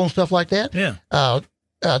cattle and stuff like that,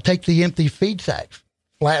 take the empty feed sacks,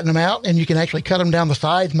 flatten them out, and you can actually cut them down the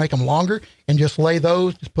sides, make them longer, and just lay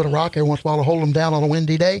those. Just put a rock every once in a while to hold them down on a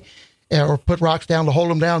windy day, or put rocks down to hold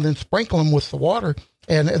them down, then sprinkle them with the water,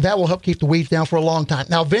 and that will help keep the weeds down for a long time.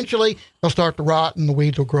 Now, eventually, they'll start to rot and the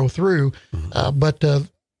weeds will grow through, but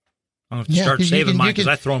I'm going to start saving mine because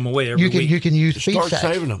I throw them away every week. You can use feed Start sacks.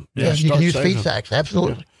 saving them. Yeah, you can use feed them. sacks.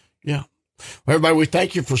 Absolutely. Yeah. Well, everybody, we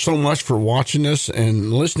thank you for so much for watching us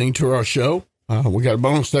and listening to our show. We got a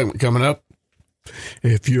bonus segment coming up.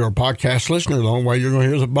 If you're a podcast listener, the only way you're going to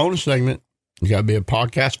hear is a bonus segment. You got to be a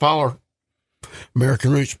podcast follower.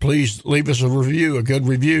 American Roots, please leave us a review, a good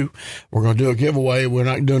review. We're going to do a giveaway. We're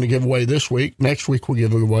not doing a giveaway this week. Next week we'll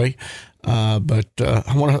give it away. But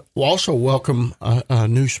I want to also welcome a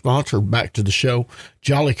new sponsor back to the show,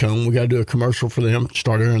 Jolly Cone. We got to do a commercial for them.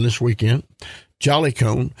 Start airing this weekend. Jolly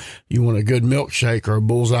Cone. You want a good milkshake or a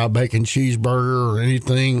bullseye bacon cheeseburger or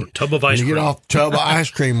anything? Tub of ice cream. You get off tub of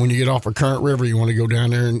ice cream when you get off of Current River. You want to go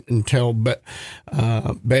down there and tell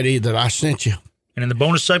Betty that I sent you. And in the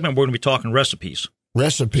bonus segment, we're going to be talking recipes.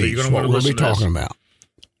 Recipes. So you're going to what we'll be talking about.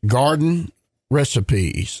 Garden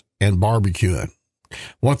recipes and barbecuing.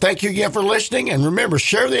 Well, thank you again for listening. And remember,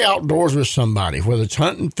 share the outdoors with somebody, whether it's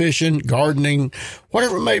hunting, fishing, gardening,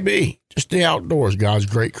 whatever it may be. Just the outdoors, God's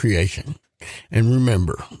great creation. And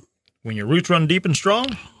remember, when your roots run deep and strong,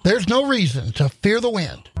 there's no reason to fear the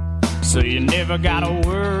wind. So you never gotta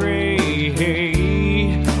worry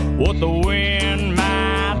what the wind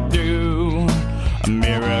might do.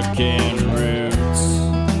 American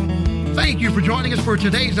Roots. Thank you for joining us for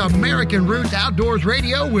today's American Roots Outdoors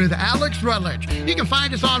Radio with Alex Rutledge. You can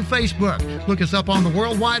find us on Facebook. Look us up on the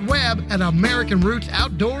World Wide Web at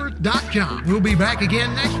AmericanRootsOutdoors.com. We'll be back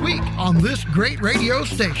again next week on this great radio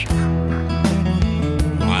station.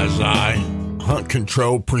 Hunt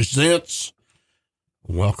Control presents.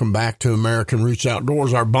 Welcome back to American Roots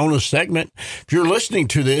Outdoors, our bonus segment. If you're listening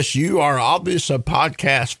to this, you are obviously a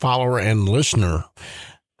podcast follower and listener.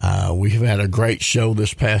 We've had a great show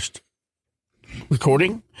this past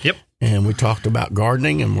recording. Yep. And we talked about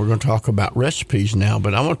gardening, and we're going to talk about recipes now.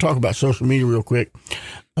 But I want to talk about social media real quick.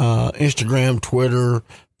 Instagram, Twitter,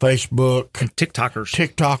 Facebook. And TikTokers.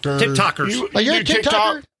 You're a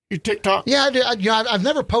TikToker? You TikTok? Yeah, I do. I've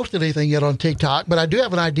never posted anything yet on TikTok, but I do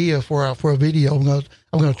have an idea for a video. I'm going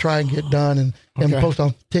to try and get done and post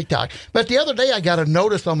on TikTok. But the other day I got a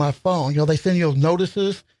notice on my phone. They send you those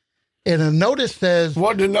notices, and a notice says.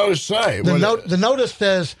 What did the notice say? The notice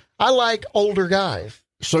says, "I like older guys."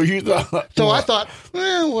 So you thought? So I thought,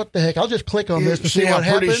 what the heck? I'll just click on this to see what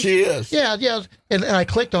happens. How pretty she is. Yeah, and I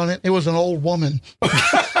clicked on it. It was an old woman.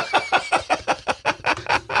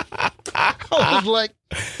 I was like,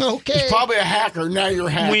 okay. It's probably a hacker. Now you're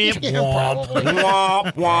hacking. Womp,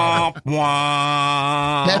 womp,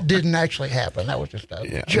 womp. That didn't actually happen. That was just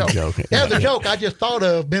a joke. Yeah, the joke I just thought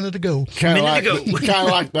of a minute ago. Kind of like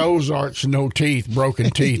the Ozarks, no teeth,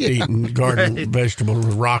 broken teeth, eating garden vegetables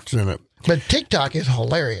with rocks in it. But TikTok is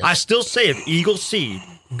hilarious. I still say if Eagle Seed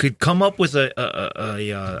could come up with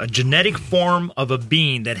a genetic form of a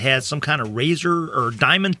bean that had some kind of razor or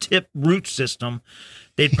diamond tip root system,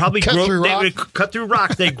 they'd probably cut through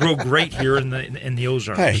rocks. They'd grow great here in the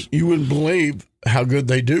Ozarks. Hey, you wouldn't believe how good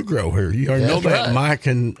they do grow here. You already know that, right. Mike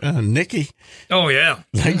and Nikki. Oh yeah,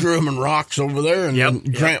 they grew them in rocks over there, and then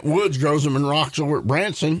Grant Woods grows them in rocks over at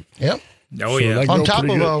Branson. Yep. Oh yeah, on top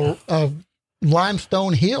of a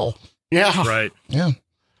limestone hill. Yeah. Right. Yeah.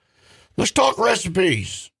 Let's talk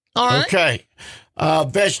recipes. All right. Okay.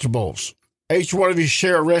 Vegetables. Each one of you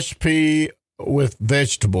share a recipe with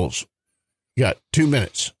vegetables. You got 2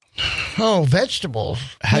 minutes. Oh, vegetables.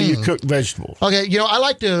 How you cook vegetables. Okay. I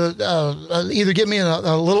like to either get me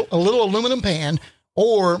a little aluminum pan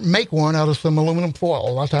or make one out of some aluminum foil.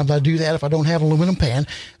 A lot of times I do that if I don't have an aluminum pan.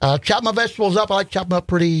 Chop my vegetables up. I like to chop them up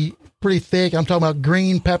pretty thick. I'm talking about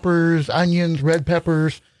green peppers, onions, red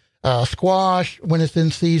peppers, squash when it's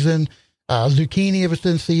in season, zucchini if it's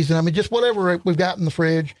in season. I mean, just whatever we've got in the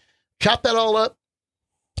fridge. Chop that all up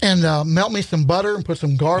and melt me some butter and put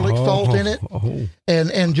some garlic salt in it.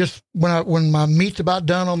 And just when my meat's about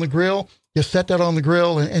done on the grill, just set that on the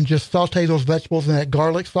grill and just saute those vegetables in that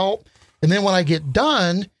garlic salt. And then when I get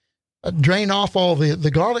done, drain off all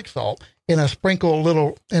the garlic salt and I sprinkle a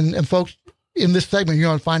little. And folks, in this segment, you're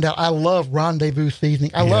going to find out I love Rendezvous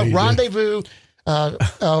seasoning. I love Rendezvous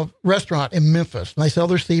restaurant in Memphis. And they sell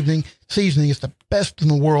their seasoning. It's the best in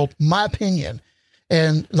the world, my opinion.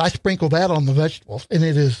 And I sprinkle that on the vegetables, and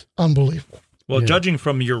it is unbelievable. Well, judging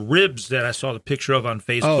from your ribs that I saw the picture of on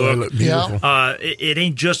Facebook, they look beautiful. It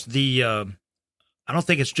ain't just the. I don't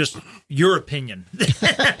think it's just your opinion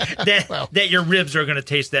that your ribs are going to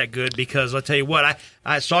taste that good, because I'll tell you what,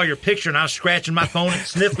 I saw your picture and I was scratching my phone and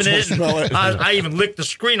sniffing it. And I even licked the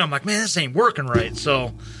screen. I'm like, man, this ain't working right.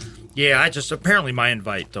 So, yeah, apparently my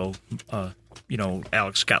invite, though,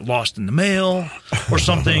 Alex got lost in the mail or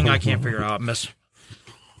something. I can't figure out.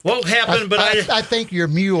 What happened? But I think your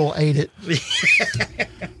mule ate it.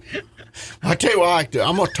 I tell you what I like to.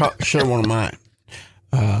 I'm going to share one of mine.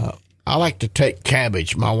 I like to take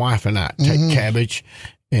cabbage. My wife and I take cabbage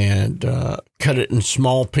and cut it in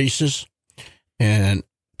small pieces, and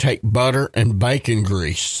take butter and bacon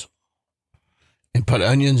grease and put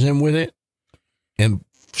onions in with it, and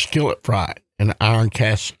skillet fry it in an iron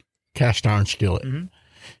cast iron skillet. And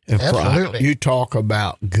fry it. You talk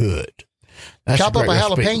about good. That's Chop up a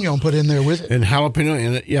jalapeno and put in there with it. And jalapeno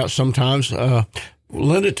in it. Yeah, sometimes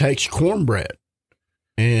Linda takes cornbread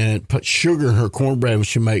and puts sugar in her cornbread when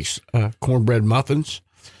she makes cornbread muffins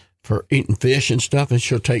for eating fish and stuff. And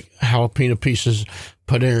she'll take jalapeno pieces,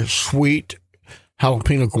 put in sweet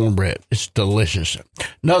jalapeno cornbread. It's delicious.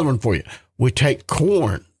 Another one for you. We take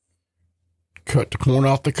corn, cut the corn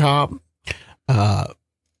off the cob,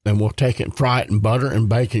 and we'll take it and fry it in butter and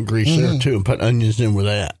bacon grease there too, and put onions in with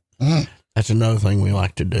that. That's another thing we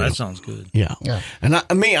like to do. That sounds good. Yeah. And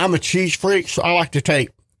I'm a cheese freak, so I like to take,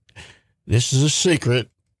 this is a secret.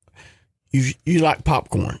 You like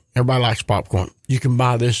popcorn. Everybody likes popcorn. You can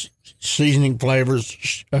buy this seasoning flavors,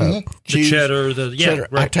 cheese. The cheddar. Cheddar.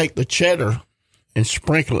 Right. I take the cheddar and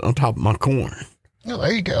sprinkle it on top of my corn. Oh,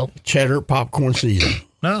 there you go. Cheddar popcorn seasoning.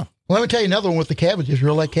 No. Well, let me tell you another one with the cabbage. Is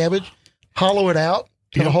real like cabbage. Hollow it out,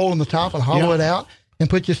 cut a hole in the top and hollow it out, and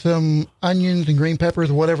put you some onions and green peppers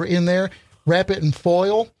or whatever in there. Wrap it in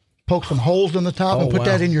foil, poke some holes in the top, and put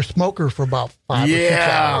that in your smoker for about 5 or 6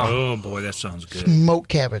 hours. Oh, boy, that sounds good. Smoked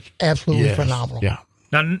cabbage. Absolutely phenomenal. Yeah.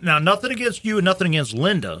 Now, nothing against you and nothing against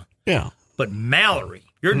Linda. Yeah. But Mallory,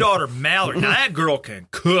 your daughter Mallory, now that girl can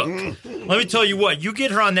cook. Let me tell you what, you get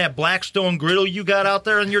her on that Blackstone griddle you got out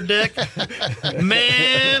there on your deck,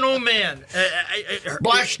 man, oh man.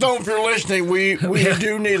 Blackstone, if you're listening, we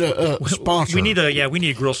do need a sponsor. We need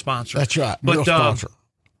a grill sponsor. That's right, grill sponsor.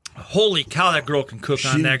 Holy cow, that girl can cook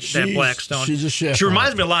on that Blackstone. She's a chef. She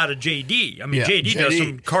reminds me a lot of JD. I mean, JD does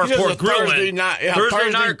some carport grilling. Thursday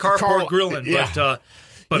night carport grilling. Yeah.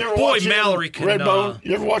 But boy, Mallory can. Redbone,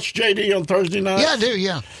 you ever watch JD on Thursday night? Yeah, I do,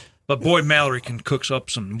 yeah. But boy, Mallory can cook up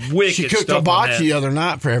some wicked stuff. She cooked hibachi the other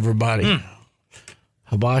night for everybody.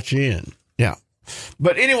 Hibachi in. Yeah.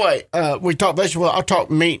 But anyway, we talked vegetable. I'll talk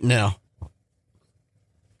meat now.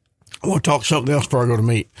 I want to talk something else before I go to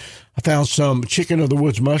meat. I found some chicken of the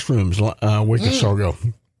woods mushrooms a week or so ago.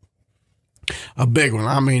 A big one.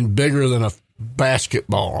 I mean, bigger than a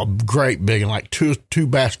basketball, a great big, and like two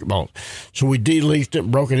basketballs. So we de-leafed it,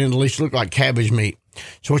 broke it into leaves, looked like cabbage meat.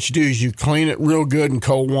 So what you do is you clean it real good in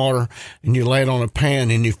cold water, and you lay it on a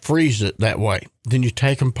pan, and you freeze it that way. Then you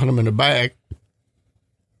take them, put them in a bag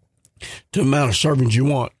to the amount of servings you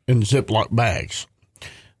want in Ziploc bags.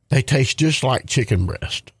 They taste just like chicken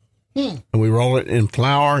breast. And we roll it in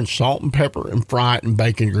flour and salt and pepper and fry it in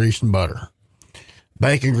bacon grease and butter.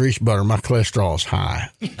 Bacon, grease, butter. My cholesterol is high.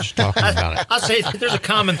 Just talking about it. I'll say there's a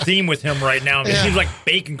common theme with him right now. It seems like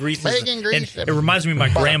bacon grease. Bacon grease. And it reminds me of my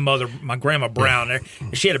grandmother, my Grandma Brown.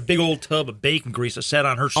 She had a big old tub of bacon grease that sat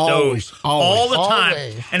on her stove all the time.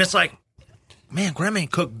 Always. And it's like, man, Grandma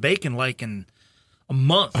ain't cooked bacon like in a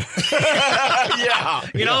month. Yeah.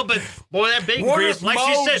 You know, but boy, that bacon What grease, if like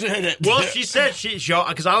mold's she said. in it? Well, she said,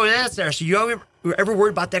 because I always asked her, so you ever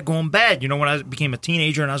worried about that going bad? You know, when I became a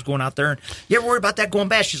teenager and I was going out there, and you ever worried about that going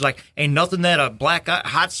bad? She's like, ain't nothing that a black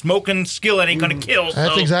hot smoking skillet ain't going to kill.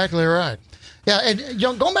 That's exactly right. Yeah, and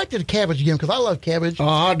going back to the cabbage again, because I love cabbage. Oh,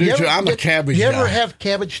 I do too. I'm a cabbage guy. You ever have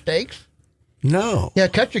cabbage steaks? No. Yeah,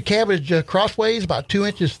 cut your cabbage crossways about 2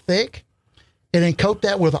 inches thick, and then coat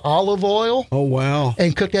that with olive oil. Oh, wow.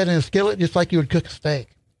 And cook that in a skillet just like you would cook a steak.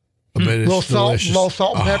 I bet it's delicious. Little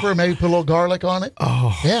salt and pepper, maybe put a little garlic on it.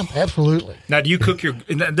 Oh. Yeah, absolutely. Now, do you cook your...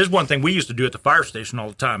 There's one thing we used to do at the fire station all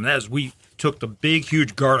the time, and that is we took the big,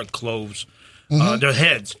 huge garlic cloves, their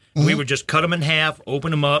heads. We would just cut them in half,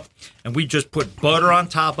 open them up, and we just put butter on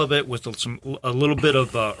top of it with a little bit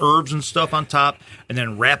of herbs and stuff on top, and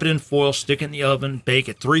then wrap it in foil, stick it in the oven, bake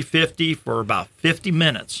at 350 for about 50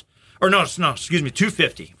 minutes. Or no, excuse me,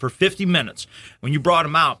 250 for 50 minutes. When you brought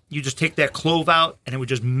them out, you just take that clove out, and it would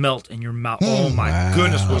just melt in your mouth. Oh, my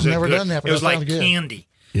goodness, was it I've never good. done that, but it was that like sounds good. candy.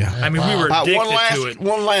 Yeah. I mean, we were addicted to it.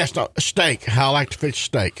 One last steak, how I like to fix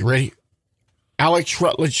steak. You ready? Alex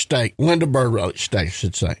Rutledge steak, Linda Bird Rutledge steak, I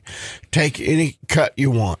should say. Take any cut you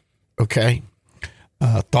want, okay?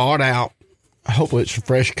 Thaw it out. Hopefully it's a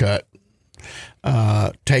fresh cut.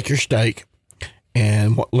 Take your steak,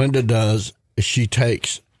 and what Linda does is she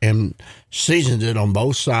takes and seasons it on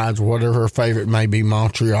both sides, whatever her favorite may be,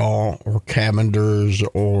 Montreal or Cavender's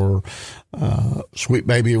or Sweet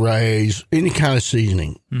Baby Ray's, any kind of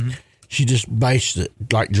seasoning. She just bastes it,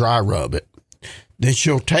 like dry rub it. Then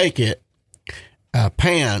she'll take it, a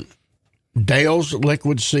pan, Dale's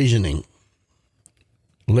liquid seasoning,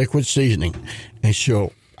 liquid seasoning, and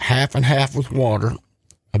she'll half and half with water,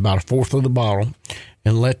 about a fourth of the bottle,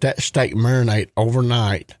 and let that steak marinate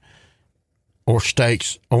overnight, or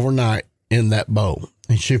steaks overnight in that bowl.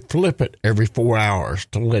 And she'll flip it every 4 hours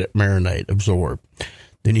to let it marinate, absorb.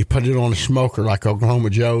 Then you put it on a smoker like Oklahoma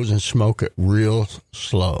Joe's and smoke it real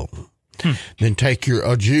slow. Then take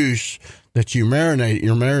your juice that you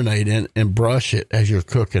marinate in and brush it as you're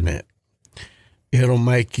cooking it. It'll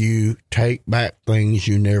make you take back things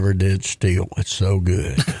you never did steal. It's so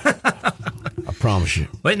good. I promise you.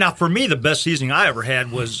 But now, for me, the best seasoning I ever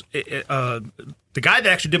had was the guy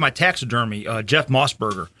that actually did my taxidermy, Jeff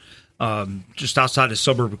Mossberger, just outside the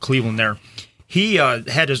suburb of Cleveland there. He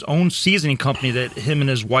had his own seasoning company that him and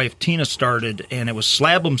his wife Tina started, and it was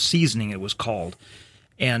Slab 'em Seasoning, it was called.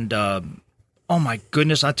 And oh my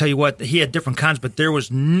goodness, I tell you what, he had different kinds, but there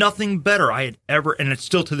was nothing better I had ever, and it's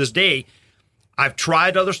still to this day. I've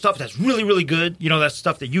tried other stuff that's really, really good. You know, that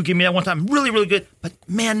stuff that you gave me that one time, really, really good. But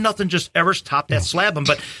man, nothing just ever topped that Slab 'em.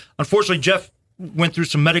 But unfortunately, Jeff went through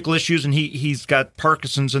some medical issues, and he's got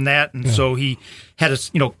Parkinson's and that, and so he had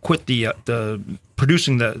to quit the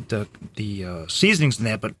producing the seasonings and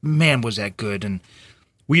that. But man, was that good! And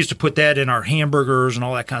we used to put that in our hamburgers and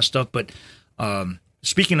all that kind of stuff. But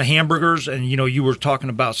speaking of hamburgers, and you were talking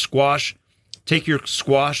about squash. Take your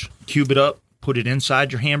squash, cube it up, put it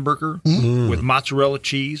inside your hamburger with mozzarella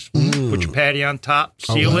cheese. Put your patty on top,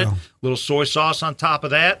 seal it. Little soy sauce on top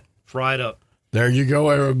of that. Fry it up. There you go,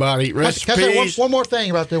 everybody. Recipes. Can I say one more thing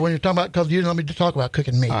about that when you're talking about, because you didn't let me just talk about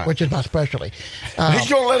cooking meat, which is my specialty. He's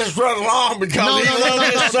going to let us run along because he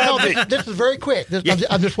loves this subject. This is very quick.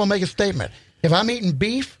 I just want to make a statement. If I'm eating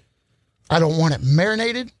beef, I don't want it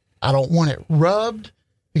marinated. I don't want it rubbed,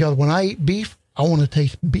 because when I eat beef, I want to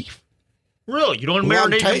taste beef. Really? You don't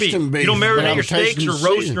marinate your beef? You don't marinate your steaks or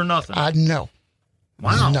roast or nothing? No.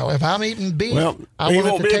 Wow. No, if I'm eating beef, I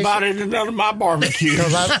won't be about it in none of my barbecues.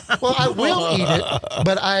 I will eat it,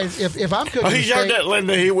 but if I'm cooking he's steak, heard that,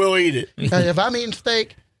 Linda. He will eat it. If I'm eating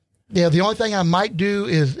steak, the only thing I might do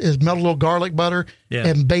is melt a little garlic butter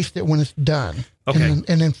and baste it when it's done. Okay.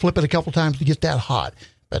 And then flip it a couple times to get that hot.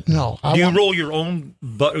 But no. Do you roll your own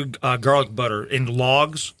garlic butter in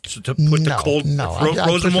logs to put the cold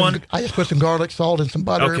frozen one? I just put some garlic, salt, and some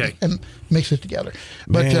butter and mix it together.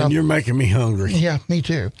 But, man, you're making me hungry. Yeah, me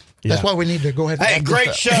too. Yeah. That's why we need to go ahead and Hey,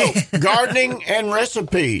 great show. Gardening and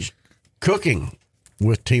recipes. Cooking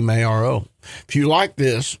with Team ARO. If you like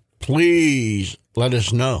this, please let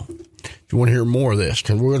us know if you want to hear more of this,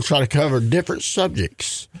 because we're going to try to cover different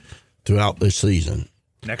subjects throughout this season.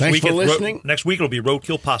 Thanks for listening. Next week it'll be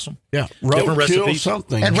roadkill possum. Yeah, roadkill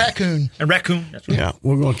something. And raccoon. That's right. Yeah,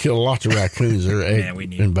 we're going to kill lots of raccoons. They're egg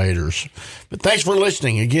invaders. But thanks for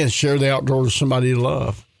listening. Again, share the outdoors with somebody you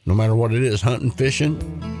love, no matter what it is, hunting, fishing,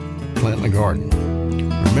 planting a garden.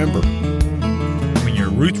 Remember, when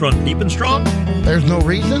your roots run deep and strong, there's no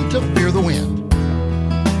reason to fear the wind.